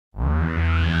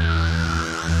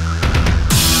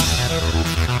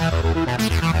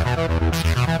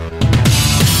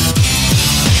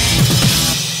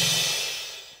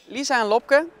Lisa and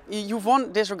Lobke, you've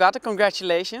won this regatta,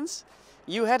 congratulations.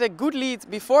 You had a good lead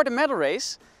before the medal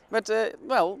race, but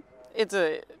well,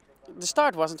 the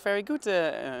start wasn't very good,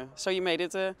 so you made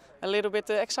it a little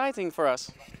bit exciting for us.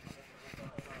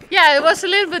 Yeah, it was a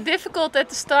little bit difficult at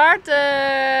the start.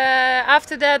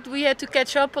 After that we had to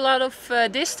catch up a lot of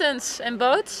distance and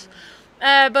boats.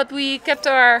 But we kept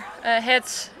our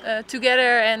heads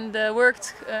together and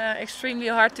worked extremely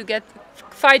hard to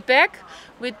fight back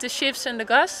with the shifts and the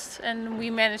gusts, and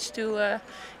we managed to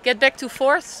get back to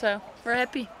fourth, so we're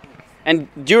happy. And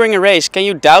during a race, can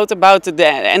you doubt about the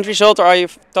end result, or are you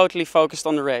totally focused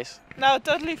on the race? No,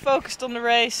 totally focused on the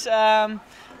race.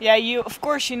 Yeah, of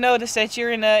course you notice that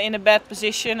you're in a bad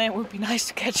position and it would be nice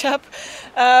to catch up.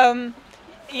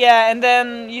 Yeah, and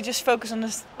then you just focus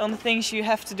on the things you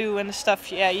have to do and the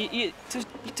stuff. Yeah,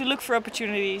 to look for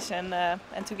opportunities and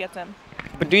to get them.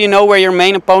 But do you know where your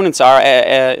main opponents are?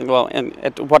 Well,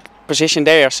 at what position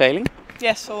they are sailing?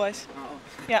 Yes, always.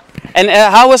 Yeah. And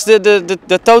how was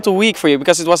the total week for you?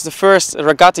 Because it was the first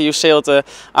regatta you sailed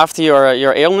after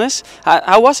your illness.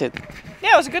 How was it?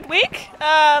 Yeah, it was a good week.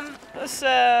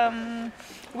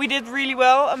 We did really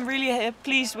well. I'm really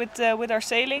pleased with our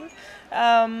sailing.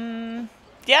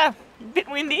 Yeah, a bit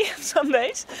windy some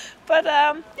days, but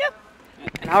yeah.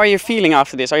 And how are you feeling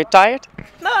after this? Are you tired?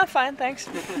 No, I'm fine, thanks.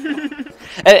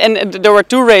 and there were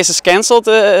 2 races cancelled.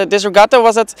 This regatta,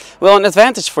 was that an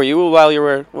advantage for you while you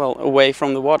were away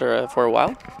from the water for a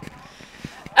while?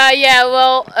 Yeah,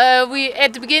 well, we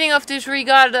at the beginning of this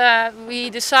regatta we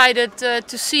decided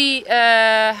to see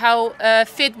how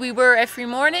fit we were every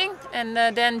morning, and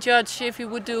then judge if we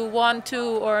would do 1,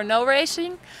 2 or no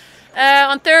racing.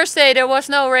 On Thursday there was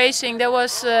no racing. There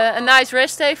was a nice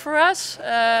rest day for us.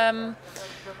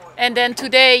 And then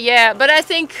today, yeah, but I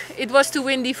think it was too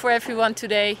windy for everyone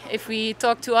today. If we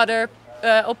talked to other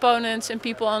opponents and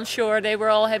people on shore, they were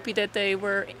all happy that they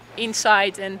were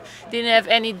inside and didn't have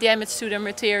any damage to their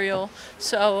material.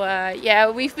 So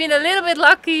yeah, we've been a little bit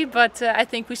lucky, but I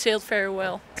think we sailed very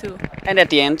well too. And at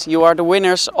the end, you are the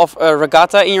winners of a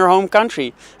regatta in your home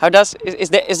country. Is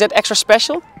that extra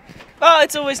special? Well,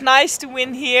 it's always nice to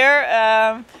win here.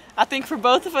 I think for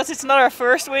both of us it's not our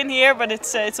first win here, but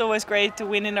it's always great to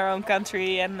win in our own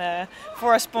country, and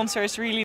for our sponsor it's really